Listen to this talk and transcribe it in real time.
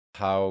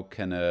how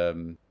can a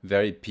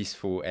very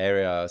peaceful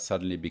area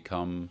suddenly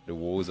become the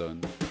war zone?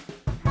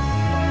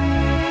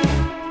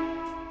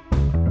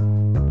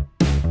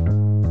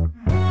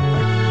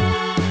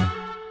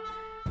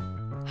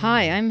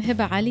 Hi, I'm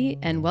Hiba Ali,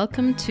 and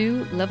welcome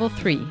to Level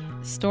 3,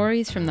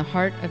 Stories from the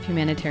Heart of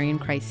Humanitarian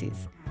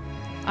Crises.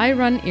 I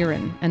run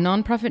IRIN, a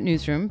nonprofit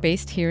newsroom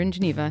based here in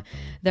Geneva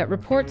that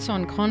reports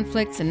on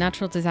conflicts and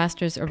natural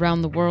disasters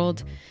around the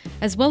world,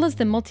 as well as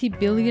the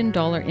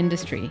multi-billion-dollar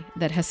industry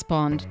that has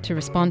spawned to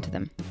respond to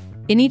them.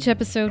 In each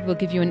episode, we'll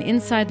give you an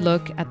inside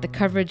look at the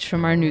coverage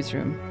from our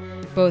newsroom,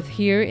 both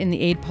here in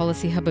the Aid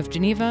Policy Hub of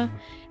Geneva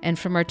and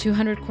from our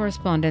 200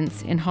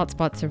 correspondents in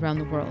hotspots around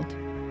the world.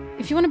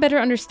 If you want to better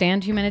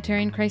understand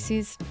humanitarian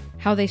crises,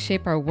 how they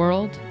shape our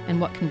world,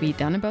 and what can be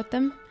done about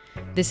them,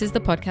 this is the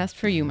podcast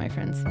for you, my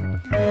friends.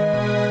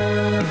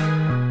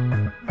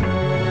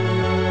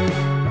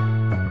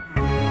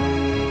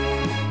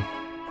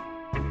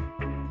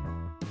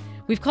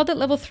 We've called it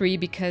Level 3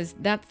 because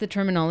that's the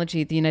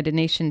terminology the United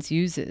Nations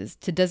uses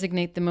to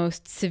designate the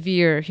most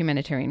severe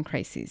humanitarian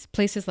crises,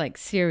 places like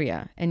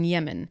Syria and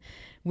Yemen,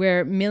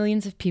 where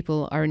millions of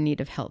people are in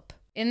need of help.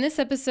 In this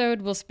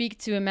episode, we'll speak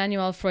to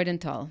Emmanuel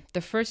Freudenthal, the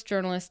first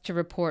journalist to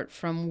report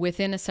from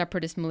within a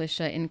separatist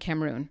militia in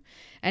Cameroon.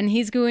 And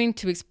he's going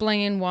to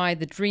explain why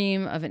the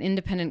dream of an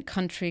independent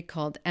country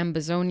called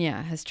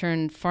Ambazonia has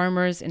turned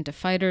farmers into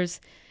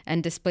fighters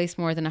and displaced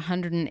more than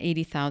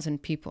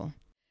 180,000 people.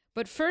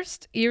 But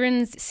first,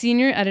 IRIN's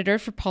senior editor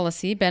for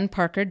policy, Ben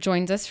Parker,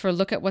 joins us for a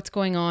look at what's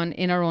going on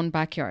in our own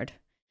backyard.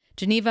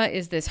 Geneva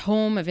is this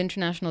home of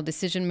international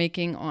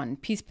decision-making on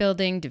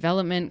peace-building,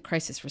 development,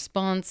 crisis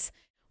response.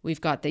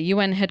 We've got the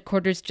UN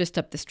headquarters just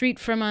up the street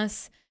from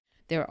us.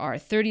 There are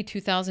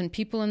 32,000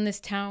 people in this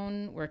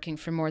town working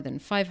for more than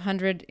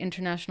 500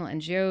 international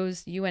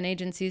NGOs, UN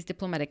agencies,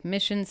 diplomatic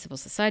missions, civil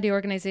society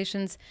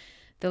organizations.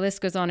 The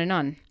list goes on and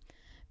on.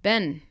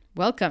 Ben,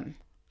 welcome.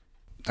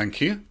 Thank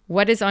you.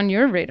 What is on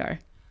your radar?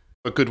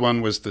 A good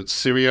one was that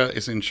Syria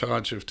is in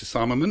charge of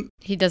disarmament.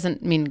 He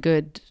doesn't mean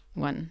good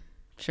one,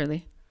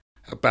 surely.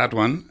 A bad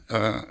one,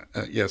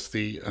 yes,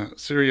 the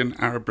Syrian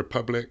Arab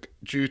Republic,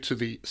 due to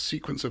the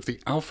sequence of the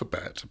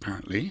alphabet,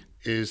 apparently,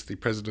 is the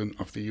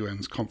president of the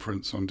UN's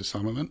Conference on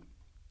Disarmament,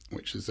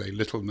 which is a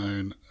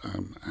little-known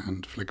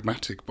and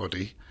phlegmatic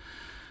body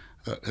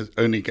that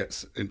only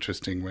gets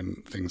interesting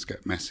when things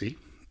get messy.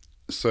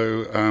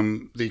 So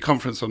the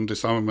Conference on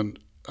Disarmament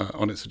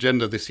on its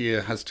agenda this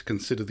year has to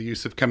consider the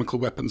use of chemical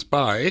weapons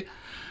by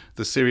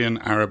the Syrian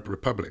Arab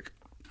Republic.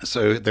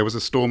 So there was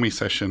a stormy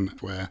session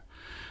where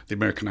the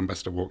American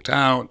ambassador walked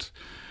out.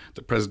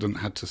 The president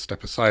had to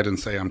step aside and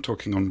say, I'm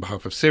talking on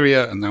behalf of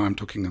Syria, and now I'm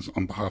talking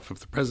on behalf of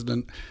the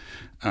president.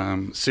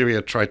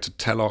 Syria tried to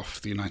tell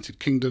off the United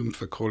Kingdom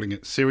for calling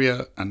it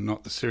Syria and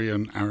not the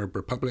Syrian Arab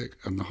Republic,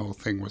 and the whole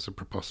thing was a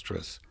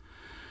preposterous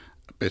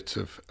bit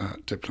of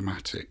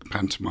diplomatic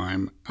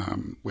pantomime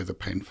with a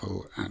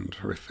painful and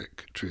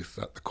horrific truth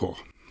at the core.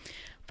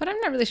 But I'm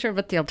not really sure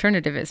what the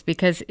alternative is,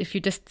 because if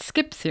you just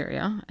skip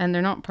Syria and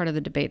they're not part of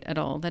the debate at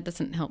all, that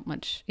doesn't help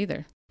much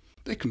either.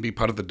 They can be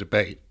part of the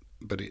debate,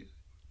 but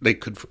they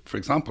could, for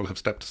example, have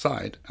stepped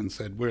aside and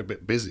said, we're a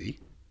bit busy.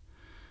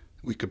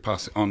 We could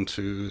pass it on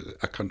to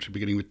a country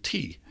beginning with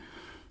T.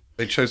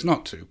 They chose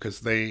not to,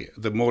 because the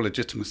more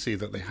legitimacy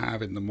that they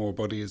have in the more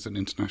bodies and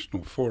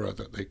international fora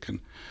that they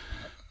can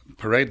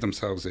parade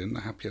themselves in,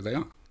 the happier they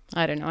are.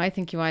 I don't know. I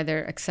think you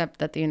either accept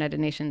that the United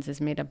Nations is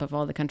made up of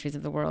all the countries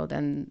of the world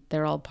and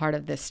they're all part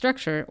of this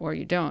structure, or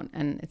you don't.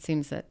 And it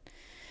seems that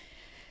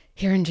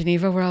here in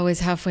Geneva, we're always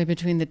halfway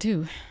between the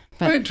two.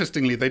 But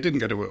interestingly, they didn't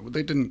get away.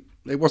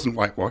 It wasn't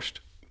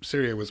whitewashed.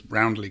 Syria was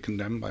roundly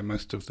condemned by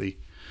most of the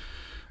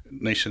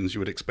nations you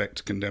would expect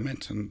to condemn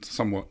it, and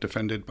somewhat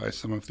defended by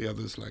some of the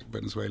others like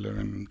Venezuela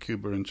and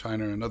Cuba and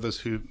China and others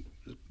who,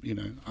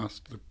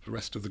 asked the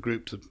rest of the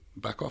group to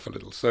back off a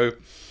little. So,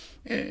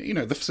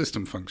 the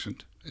system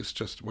functioned. It's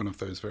just one of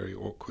those very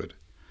awkward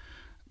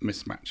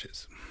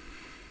mismatches.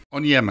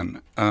 On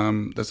Yemen,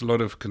 there's a lot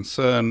of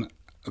concern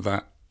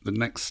that the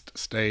next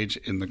stage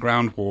in the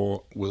ground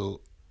war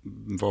will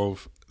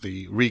involve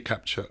the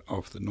recapture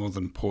of the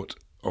northern port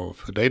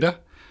of Hodeidah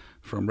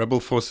from rebel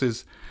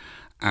forces,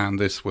 and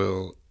this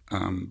will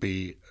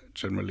be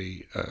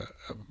generally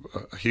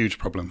a huge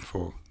problem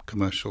for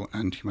commercial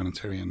and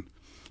humanitarian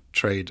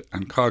trade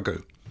and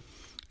cargo.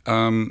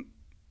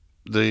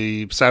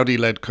 The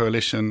Saudi-led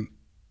coalition,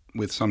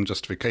 with some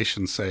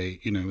justification,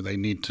 say, they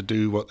need to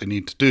do what they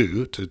need to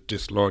do to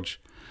dislodge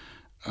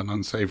an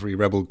unsavory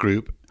rebel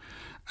group.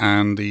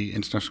 And the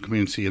international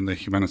community and the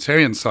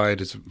humanitarian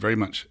side is very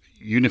much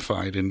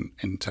unified in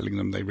telling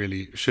them they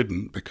really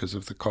shouldn't, because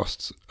of the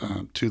costs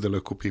to the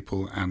local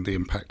people and the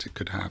impact it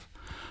could have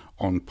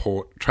on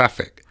port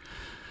traffic.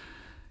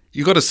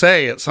 You got to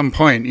say at some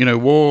point,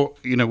 war,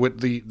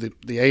 with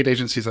the aid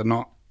agencies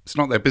it's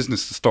not their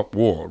business to stop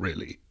war,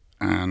 really.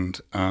 And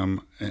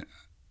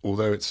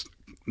although it's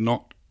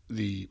not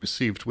the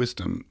received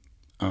wisdom,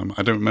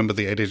 I don't remember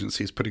the aid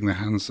agencies putting their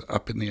hands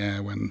up in the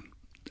air when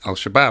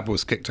Al-Shabaab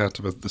was kicked out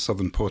of the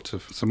southern port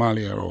of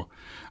Somalia, or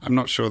I'm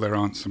not sure there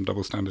aren't some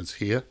double standards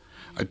here.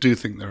 I do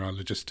think there are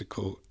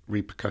logistical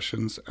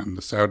repercussions, and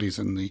the Saudis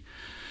and the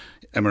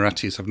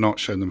Emiratis have not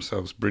shown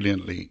themselves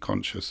brilliantly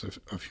conscious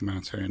of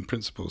humanitarian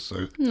principles.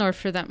 So, nor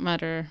for that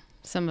matter,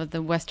 some of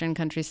the Western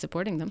countries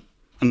supporting them.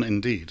 And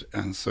indeed,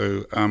 and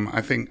so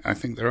I think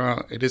there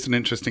are. It is an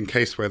interesting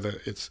case where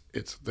it's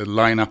the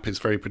lineup is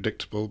very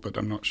predictable, but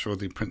I'm not sure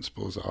the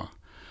principles are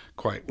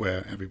quite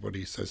where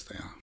everybody says they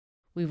are.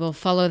 We will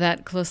follow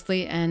that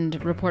closely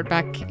and report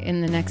back in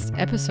the next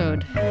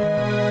episode.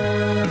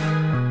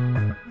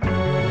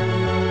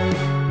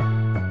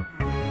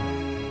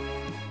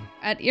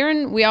 At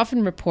IRIN, we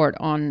often report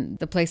on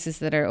the places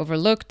that are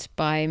overlooked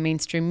by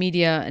mainstream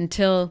media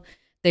until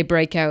they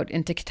break out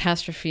into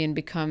catastrophe and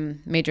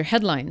become major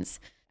headlines.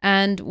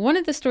 And one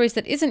of the stories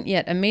that isn't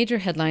yet a major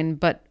headline,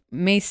 but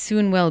may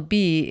soon well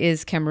be,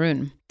 is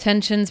Cameroon.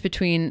 Tensions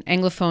between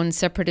Anglophone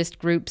separatist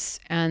groups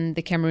and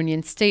the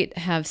Cameroonian state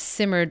have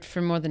simmered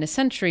for more than a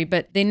century,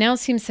 but they now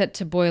seem set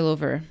to boil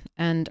over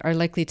and are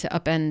likely to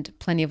upend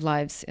plenty of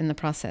lives in the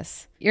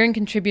process. IRIN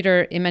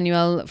contributor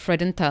Emmanuel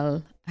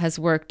Freudenthal has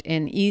worked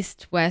in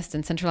East, West,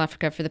 and Central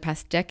Africa for the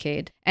past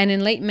decade. And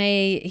in late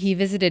May, he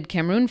visited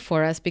Cameroon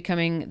for us,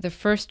 becoming the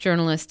first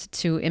journalist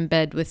to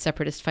embed with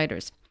separatist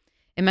fighters.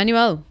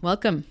 Emmanuel,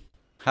 welcome.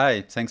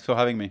 Hi, thanks for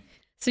having me.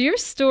 So your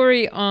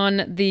story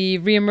on the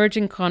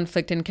re-emerging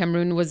conflict in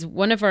Cameroon was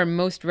one of our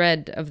most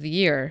read of the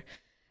year.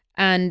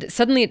 And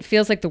suddenly it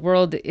feels like the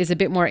world is a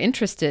bit more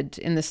interested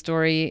in the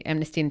story.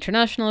 Amnesty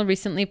International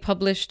recently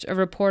published a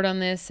report on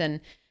this, and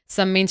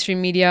some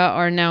mainstream media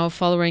are now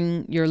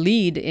following your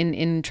lead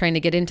in trying to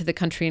get into the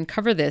country and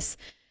cover this.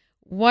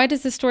 Why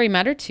does this story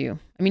matter to you?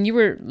 I mean, you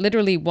were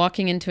literally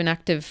walking into an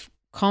active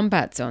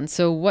combat zone.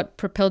 So what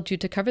propelled you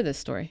to cover this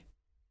story?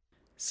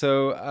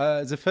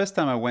 So the first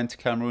time I went to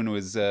Cameroon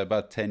was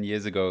about 10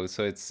 years ago.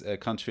 So it's a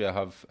country I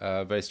have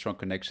very strong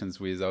connections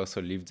with. I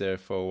also lived there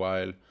for a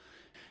while.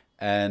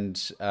 And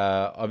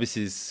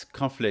obviously this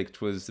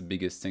conflict was the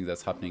biggest thing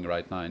that's happening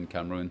right now in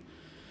Cameroon.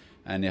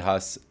 And it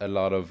has a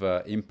lot of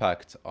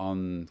impact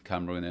on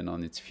Cameroon and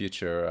on its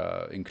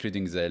future,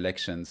 including the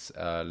elections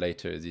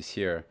later this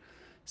year.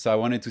 So I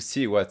wanted to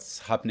see what's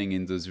happening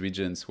in those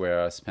regions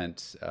where I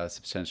spent a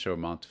substantial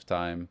amount of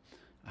time.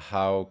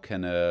 How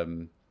can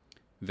a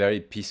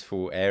very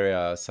peaceful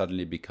area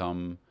suddenly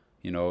become,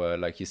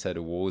 like you said,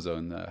 a war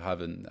zone? I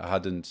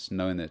hadn't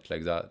known it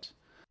like that.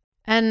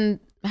 And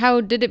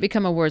how did it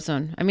become a war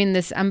zone? I mean,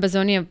 this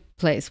Ambazonia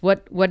place,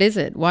 what is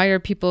it? Why are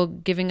people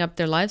giving up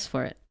their lives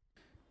for it?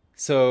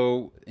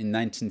 So in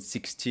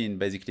 1916,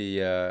 basically,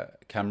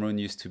 Cameroon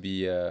used to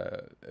be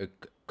a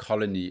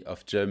colony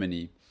of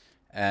Germany.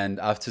 And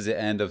after the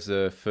end of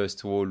the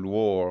First World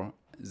War,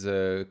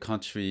 the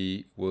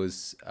country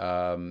was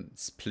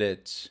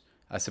split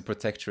as a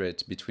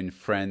protectorate between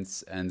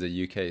France and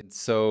the UK.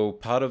 So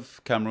part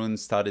of Cameroon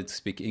started to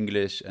speak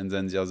English, and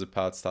then the other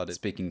part started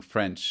speaking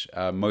French,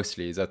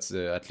 mostly. That's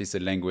at least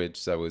the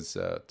language that was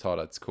taught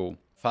at school.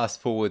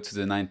 Fast forward to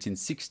the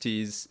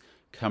 1960s,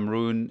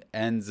 Cameroon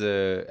and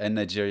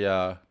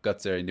Nigeria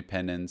got their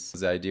independence.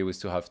 The idea was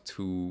to have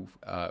two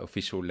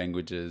official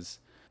languages,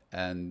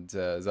 and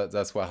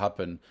that's what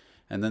happened.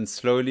 And then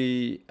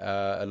slowly,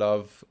 a lot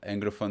of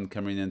Anglophone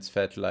Cameroonians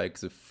felt like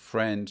the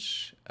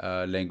French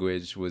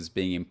language was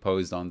being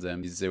imposed on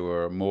them. There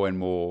were more and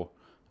more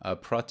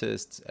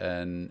protests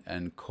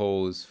and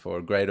calls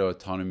for greater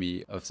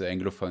autonomy of the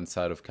Anglophone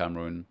side of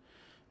Cameroon,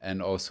 and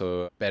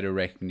also better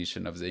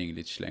recognition of the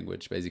English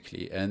language,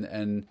 basically. And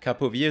a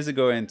couple of years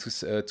ago, in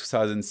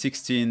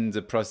 2016,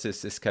 the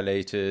process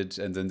escalated,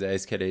 and then they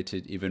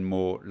escalated even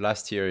more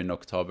last year in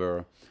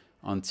October,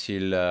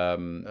 until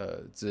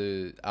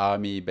the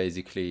army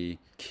basically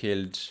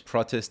killed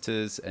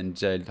protesters and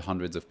jailed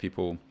hundreds of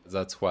people.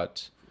 That's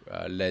what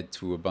led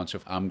to a bunch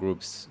of armed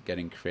groups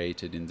getting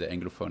created in the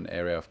Anglophone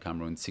area of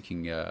Cameroon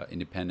seeking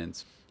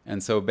independence.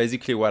 And so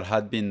basically what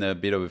had been a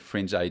bit of a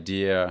fringe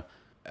idea,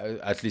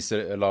 at least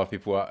a lot of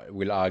people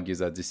will argue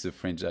that this is a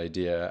fringe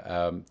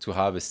idea, to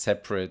have a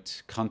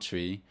separate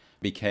country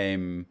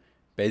became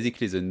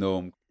basically the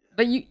norm.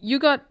 But you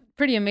got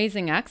pretty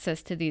amazing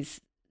access to these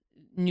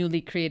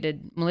newly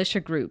created militia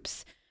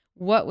groups.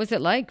 What was it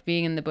like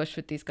being in the bush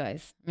with these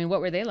guys? I mean, what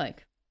were they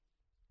like?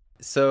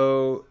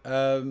 So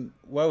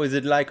what was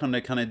it like on a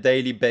kind of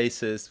daily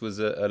basis was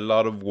a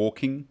lot of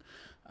walking.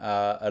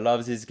 A lot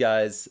of these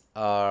guys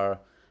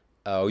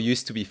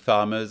used to be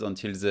farmers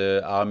until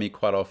the army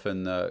quite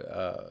often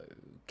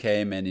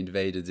came and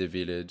invaded the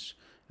village,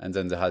 and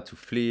then they had to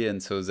flee,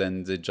 and so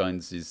then they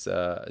joined this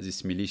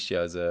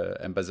militia, the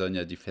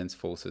Ambazonia Defense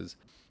Forces.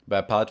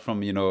 But apart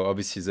from,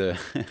 obviously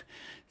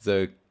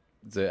the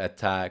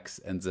attacks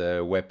and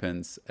the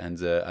weapons and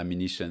the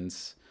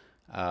ammunitions,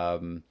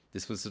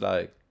 this was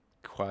like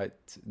quite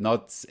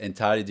not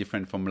entirely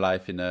different from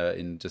life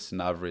in just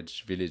an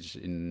average village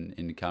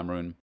in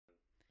Cameroon.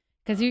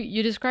 Because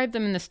you described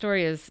them in the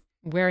story as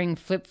wearing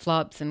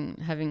flip-flops and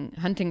having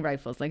hunting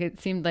rifles. Like, it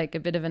seemed like a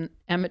bit of an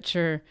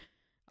amateur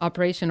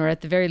operation, or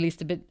at the very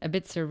least a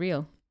bit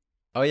surreal.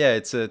 Oh yeah,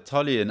 it's a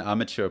totally an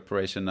amateur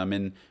operation. I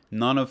mean,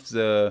 none of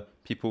the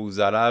people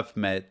that I've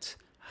met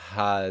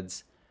had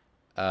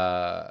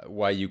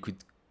what you could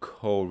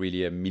call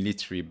really a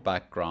military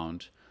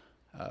background.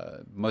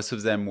 Most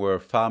of them were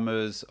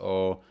farmers,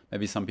 or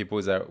maybe some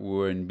people that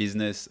were in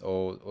business,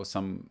 or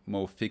some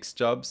more fixed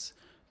jobs.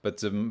 But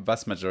the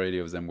vast majority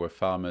of them were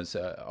farmers.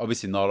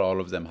 Obviously, not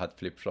all of them had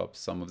flip flops.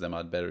 Some of them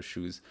had better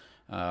shoes.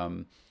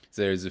 Um,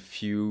 there's a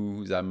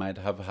few that might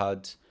have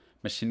had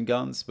machine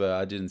guns, but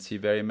I didn't see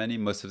very many.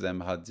 Most of them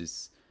had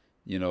this,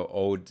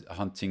 old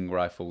hunting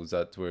rifles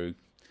that were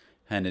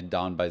handed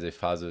down by their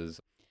fathers.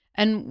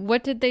 And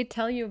what did they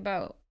tell you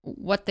about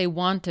what they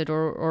wanted,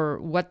 or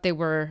what they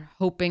were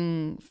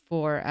hoping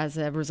for as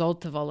a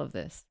result of all of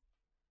this?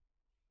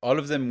 All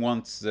of them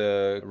want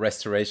the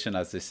restoration,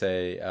 as they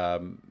say,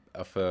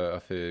 of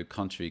a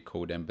country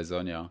called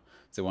Mbezonia.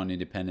 They want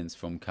independence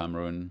from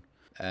Cameroon.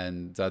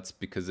 And that's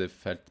because they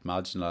felt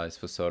marginalized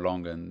for so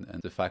long. And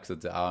the fact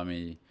that the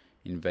army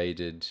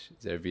invaded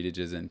their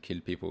villages and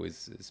killed people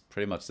is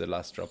pretty much the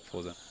last drop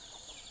for them.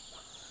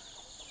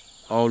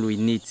 All we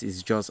need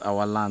is just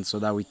our land so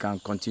that we can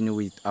continue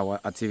with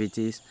our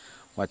activities.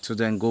 Our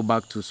children go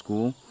back to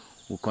school,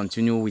 we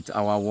continue with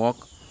our work.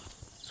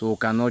 So we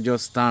cannot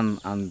just stand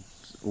and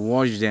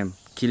watch them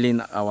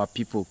killing our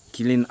people,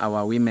 killing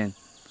our women,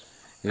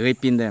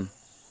 raping them.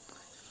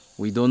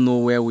 We don't know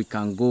where we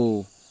can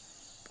go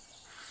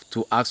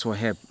to ask for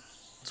help.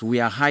 So we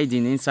are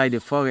hiding inside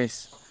the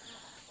forest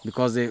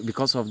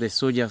because of the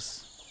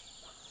soldiers.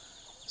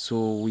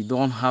 So we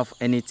don't have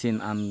anything,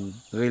 and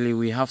really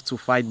we have to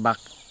fight back.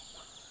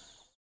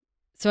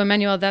 So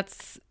Emmanuel,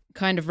 that's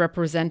kind of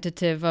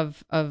representative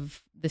of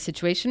the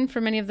situation for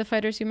many of the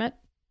fighters you met?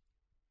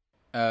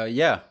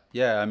 Yeah.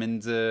 I mean,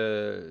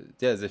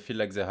 they feel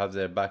like they have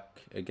their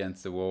back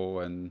against the wall,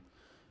 and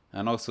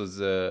also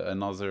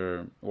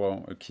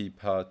a key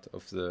part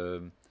of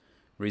the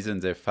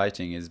reason they're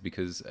fighting is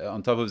because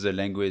on top of the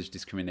language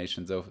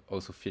discrimination, they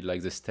also feel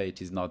like the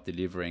state is not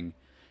delivering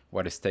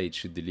what a state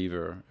should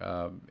deliver.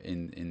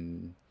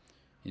 In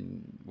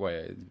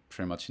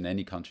pretty much in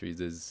any country,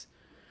 there's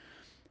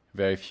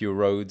very few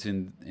roads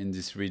in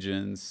these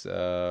regions.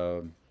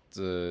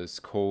 The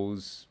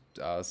schools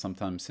are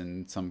sometimes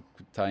in some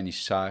tiny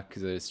shack.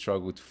 They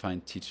struggle to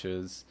find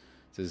teachers.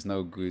 There's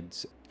no good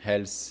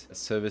health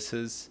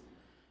services.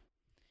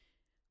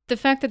 The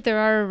fact that there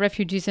are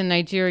refugees in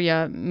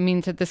Nigeria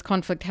means that this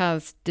conflict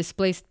has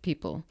displaced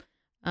people,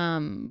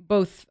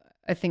 both,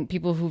 I think,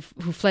 people who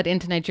fled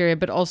into Nigeria,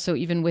 but also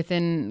even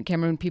within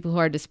Cameroon, people who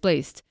are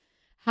displaced.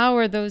 How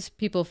are those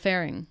people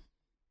faring?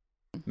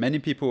 Many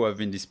people have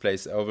been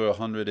displaced. Over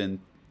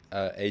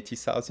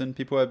 180,000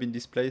 people have been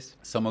displaced.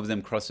 Some of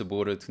them cross the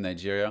border to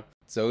Nigeria.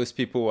 Those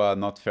people are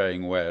not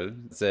faring well.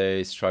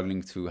 They're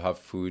struggling to have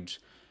food.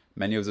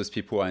 Many of those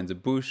people are in the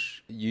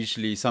bush,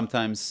 usually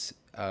sometimes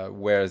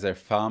where their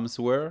farms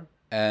were.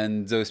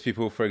 And those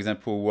people, for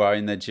example, who are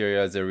in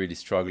Nigeria, they're really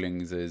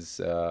struggling.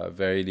 There's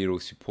very little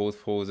support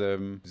for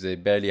them. They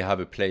barely have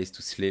a place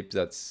to sleep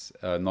that's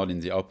not in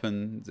the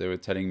open. They were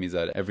telling me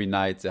that every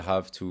night they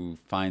have to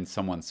find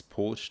someone's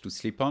porch to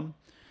sleep on.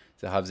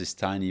 They have this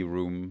tiny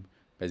room.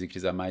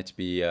 Basically, that might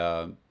be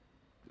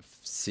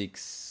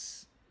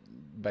 6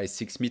 by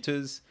 6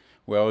 meters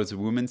where all the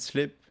women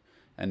sleep.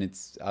 And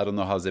I don't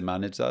know how they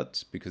manage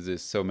that because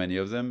there's so many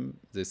of them.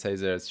 They say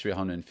there's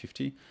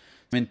 350. I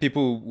mean,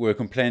 people were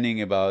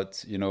complaining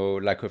about,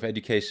 lack of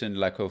education,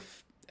 lack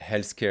of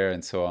healthcare,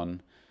 and so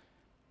on.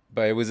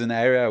 But it was an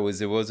area where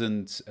there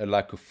wasn't a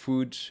lack of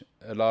food.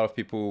 A lot of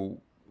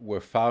people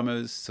were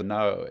farmers. So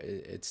now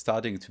it's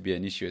starting to be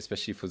an issue,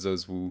 especially for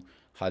those who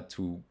had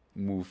to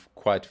move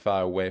quite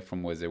far away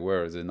from where they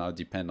were. They now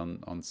depend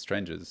on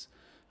strangers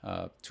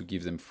to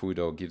give them food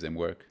or give them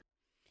work.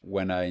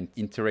 When I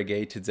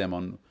interrogated them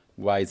on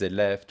why they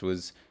left,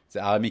 was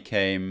the army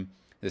came,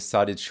 they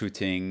started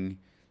shooting,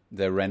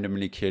 they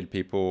randomly killed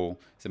people,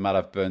 they might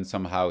have burned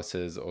some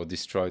houses or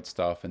destroyed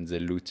stuff, and they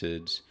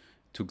looted,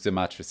 took the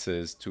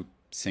mattresses, took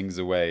things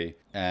away.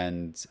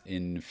 And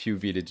in a few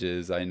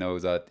villages, I know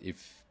that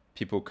if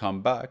people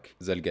come back,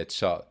 they'll get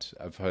shot.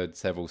 I've heard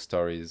several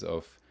stories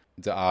of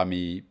the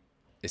army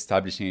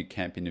establishing a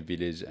camp in a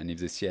village, and if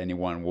they see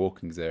anyone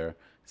walking there,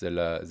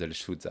 they'll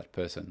shoot that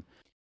person.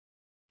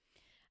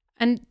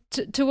 And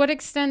to what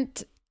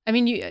extent, I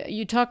mean,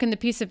 you talk in the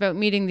piece about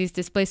meeting these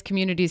displaced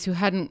communities who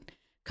hadn't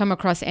come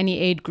across any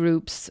aid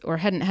groups or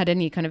hadn't had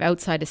any kind of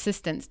outside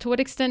assistance. To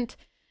what extent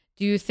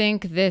do you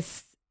think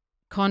this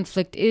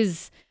conflict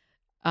is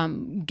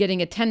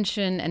getting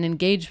attention and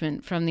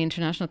engagement from the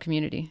international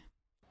community?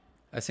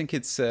 I think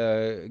it's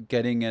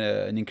getting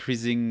an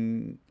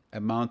increasing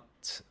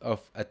amount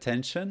of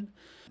attention.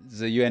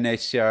 The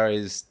UNHCR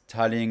is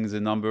tallying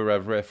the number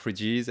of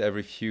refugees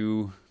every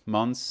few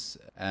months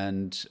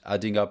and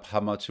adding up how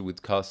much it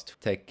would cost to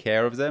take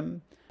care of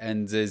them.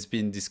 And there's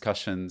been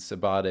discussions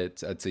about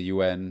it at the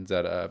UN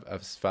that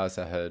as far as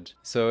I heard.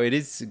 So it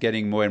is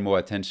getting more and more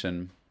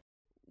attention.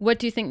 What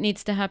do you think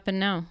needs to happen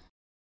now?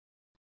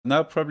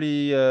 Now,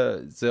 probably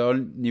the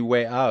only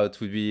way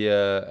out would be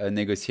a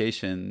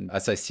negotiation,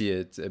 as I see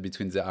it,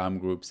 between the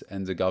armed groups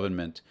and the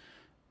government.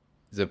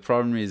 The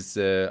problem is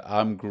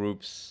armed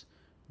groups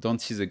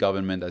don't see the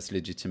government as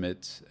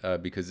legitimate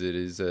because it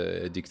is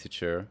a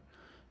dictature,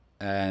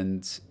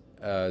 and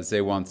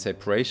they want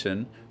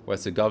separation,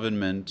 whereas the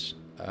government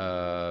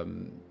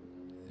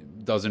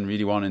doesn't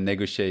really want to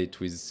negotiate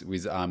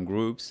with armed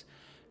groups.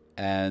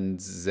 And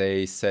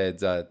they said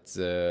that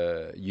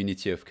the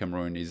unity of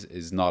Cameroon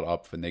is not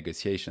up for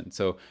negotiation.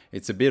 So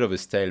it's a bit of a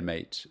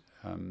stalemate.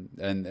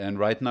 And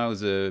right now,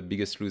 the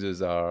biggest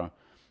losers are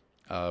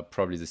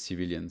probably the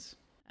civilians.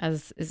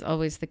 As is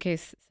always the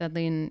case,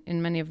 sadly,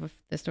 in many of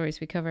the stories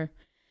we cover.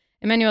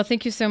 Emmanuel,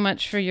 thank you so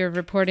much for your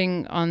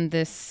reporting on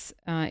this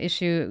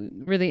issue.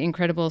 Really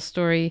incredible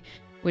story,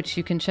 which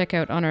you can check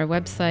out on our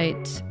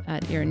website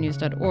at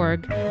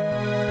irinnews.org.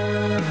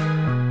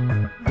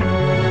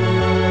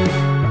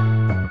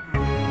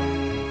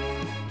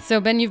 So,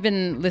 Ben, you've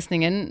been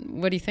listening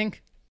in. What do you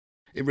think?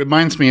 It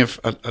reminds me of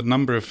a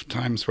number of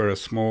times where a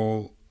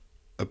small,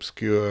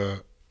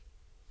 obscure,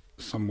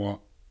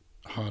 somewhat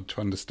hard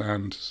to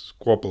understand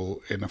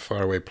squabble in a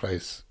faraway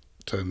place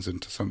turns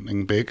into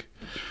something big.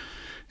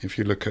 If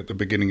you look at the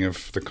beginning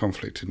of the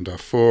conflict in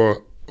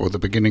Darfur or the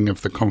beginning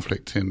of the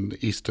conflict in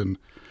the Eastern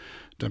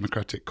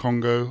Democratic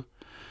Congo,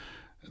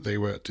 they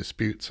were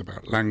disputes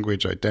about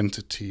language,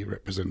 identity,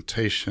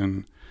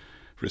 representation,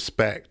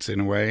 respect in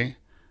a way,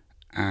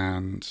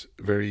 and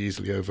very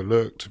easily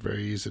overlooked,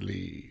 very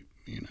easily,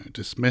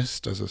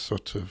 dismissed as a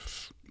sort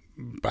of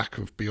back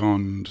of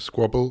beyond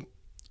squabble.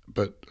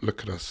 But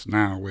look at us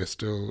now. We're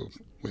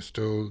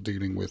still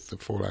dealing with the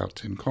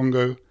fallout in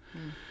Congo.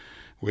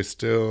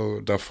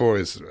 Darfur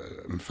is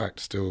in fact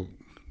still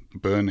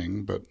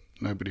burning, but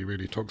nobody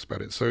really talks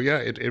about it. So yeah,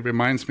 it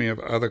reminds me of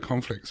other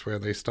conflicts where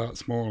they start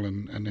small,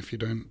 and if you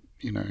don't,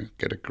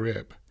 get a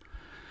grip,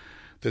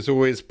 there's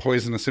always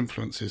poisonous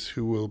influences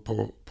who will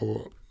pour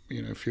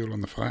fuel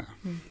on the fire.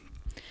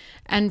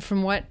 And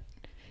from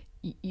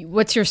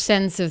what's your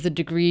sense of the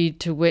degree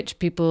to which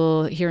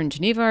people here in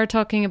Geneva are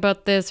talking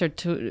about this, or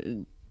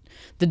to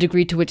the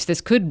degree to which this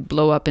could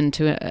blow up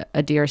into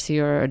a DRC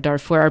or a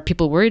Darfur? Are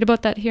people worried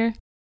about that here?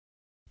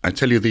 I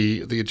tell you,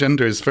 the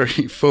agenda is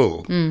very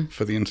full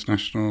for the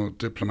international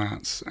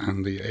diplomats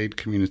and the aid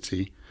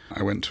community.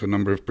 I went to a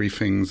number of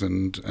briefings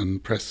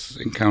and press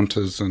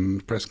encounters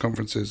and press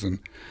conferences, and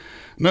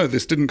no,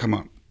 this didn't come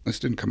up.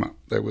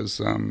 There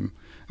was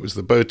it was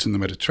the boat in the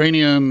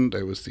Mediterranean.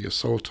 There was the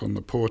assault on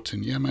the port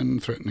in Yemen,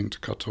 threatening to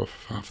cut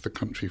off half the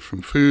country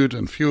from food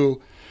and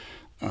fuel.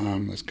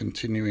 There's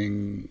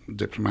continuing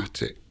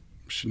diplomatic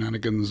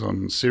shenanigans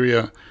on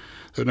Syria.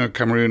 So no,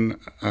 Cameroon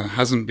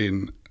hasn't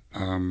been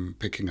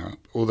picking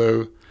up,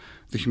 although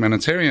the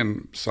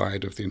humanitarian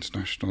side of the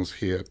internationals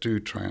here do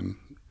try and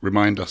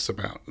remind us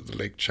about the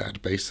Lake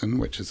Chad Basin,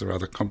 which is a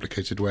rather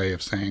complicated way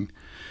of saying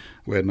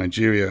where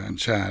Nigeria and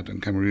Chad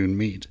and Cameroon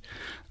meet,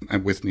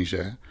 and with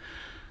Niger.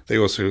 They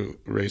also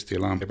raised the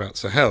alarm about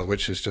Sahel,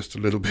 which is just a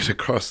little bit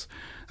across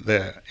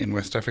there in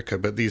West Africa.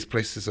 But these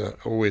places are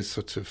always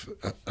sort of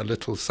a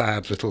little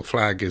sad little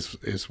flag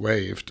is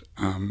waved.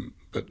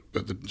 But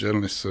the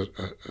journalists are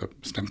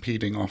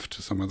stampeding off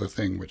to some other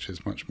thing, which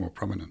is much more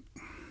prominent.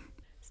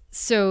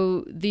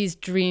 So these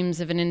dreams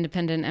of an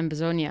independent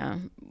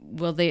Ambazonia,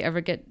 will they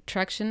ever get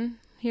traction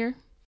here?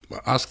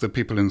 Well, ask the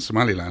people in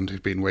Somaliland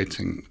who've been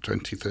waiting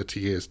 20,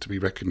 30 years to be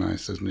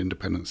recognized as an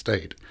independent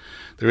state.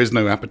 There is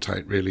no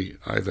appetite really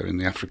either in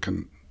the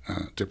African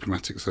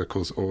diplomatic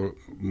circles or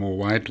more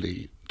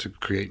widely to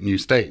create new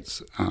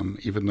states,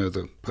 even though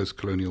the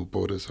post-colonial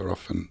borders are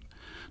often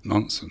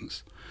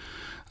nonsense.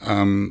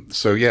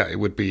 So yeah, it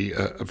would be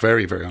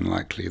very, very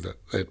unlikely that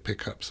they'd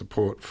pick up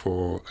support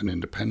for an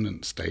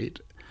independent state.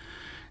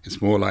 It's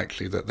more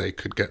likely that they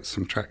could get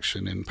some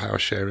traction in power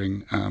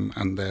sharing,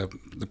 and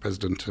the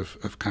president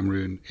of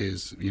Cameroon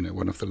is,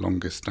 one of the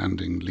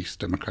longest-standing, least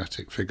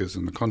democratic figures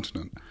in the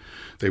continent.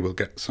 They will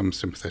get some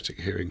sympathetic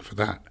hearing for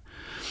that.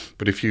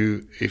 But if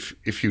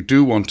you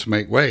do want to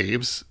make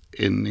waves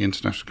in the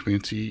international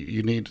community,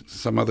 you need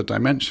some other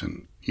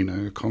dimension.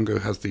 Congo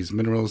has these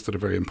minerals that are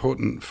very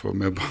important for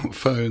mobile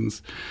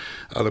phones.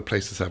 Other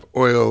places have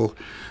oil.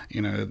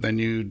 Then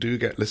you do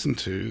get listened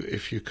to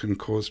if you can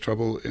cause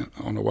trouble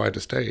on a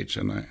wider stage.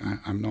 And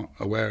I'm not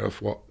aware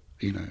of what,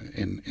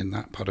 in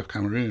that part of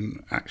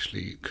Cameroon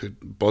actually could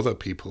bother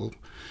people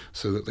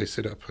so that they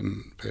sit up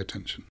and pay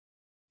attention.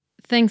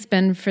 Thanks,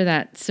 Ben, for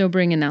that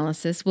sobering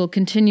analysis. We'll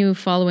continue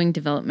following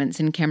developments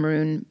in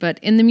Cameroon, but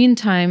in the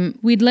meantime,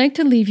 we'd like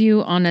to leave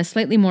you on a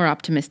slightly more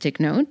optimistic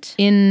note.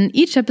 In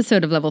each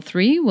episode of Level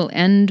 3, we'll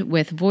end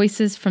with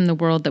voices from the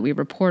world that we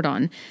report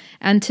on,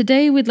 and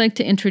today we'd like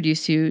to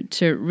introduce you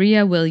to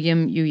Ria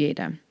William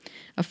Uyeda,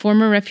 a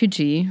former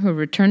refugee who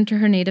returned to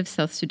her native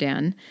South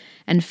Sudan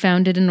and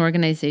founded an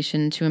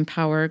organization to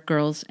empower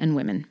girls and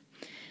women.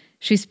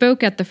 She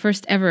spoke at the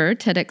first ever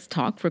TEDx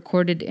talk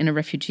recorded in a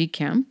refugee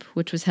camp,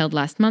 which was held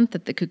last month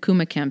at the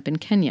Kukuma camp in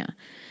Kenya.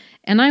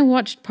 And I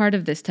watched part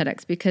of this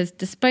TEDx because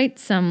despite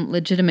some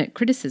legitimate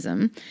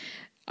criticism,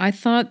 I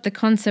thought the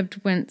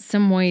concept went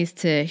some ways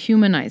to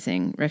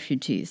humanizing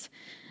refugees.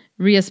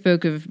 Ria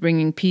spoke of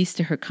bringing peace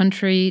to her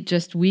country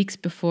just weeks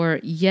before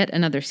yet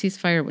another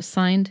ceasefire was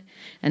signed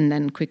and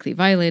then quickly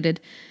violated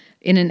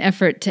in an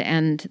effort to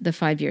end the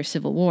 5-year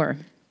civil war.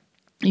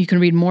 You can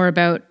read more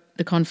about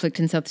the conflict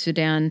in South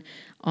Sudan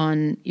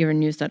on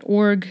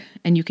IRINnews.org,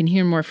 and you can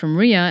hear more from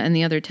Ria and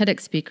the other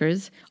TEDx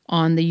speakers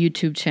on the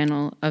YouTube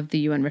channel of the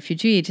UN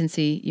Refugee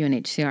Agency,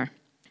 UNHCR.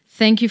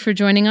 Thank you for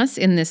joining us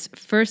in this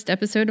first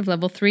episode of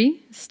Level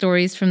 3,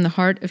 Stories from the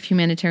Heart of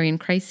Humanitarian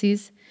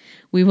Crises.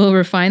 We will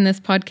refine this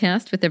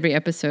podcast with every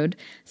episode,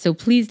 so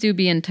please do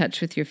be in touch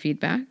with your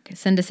feedback.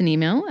 Send us an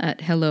email at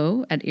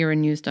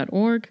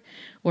hello@irinnews.org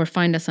or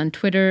find us on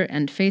Twitter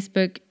and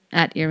Facebook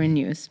at IRIN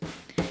News.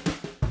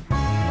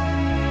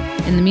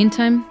 In the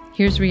meantime,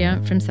 here's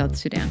Ria from South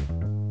Sudan.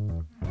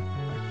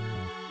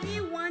 We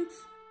want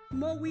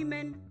more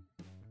women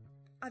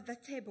at the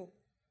table.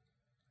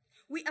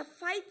 We are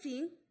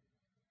fighting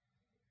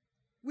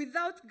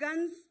without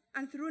guns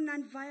and through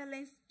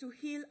non-violence to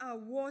heal our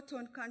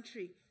war-torn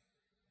country.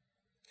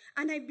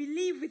 And I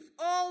believe with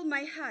all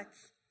my heart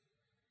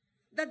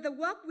that the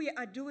work we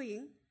are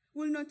doing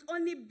will not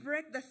only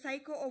break the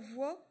cycle of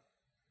war,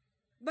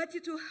 but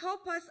it will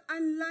help us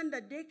unlearn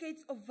the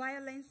decades of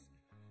violence,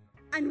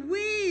 and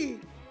we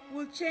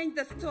will change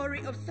the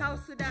story of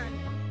South Sudan.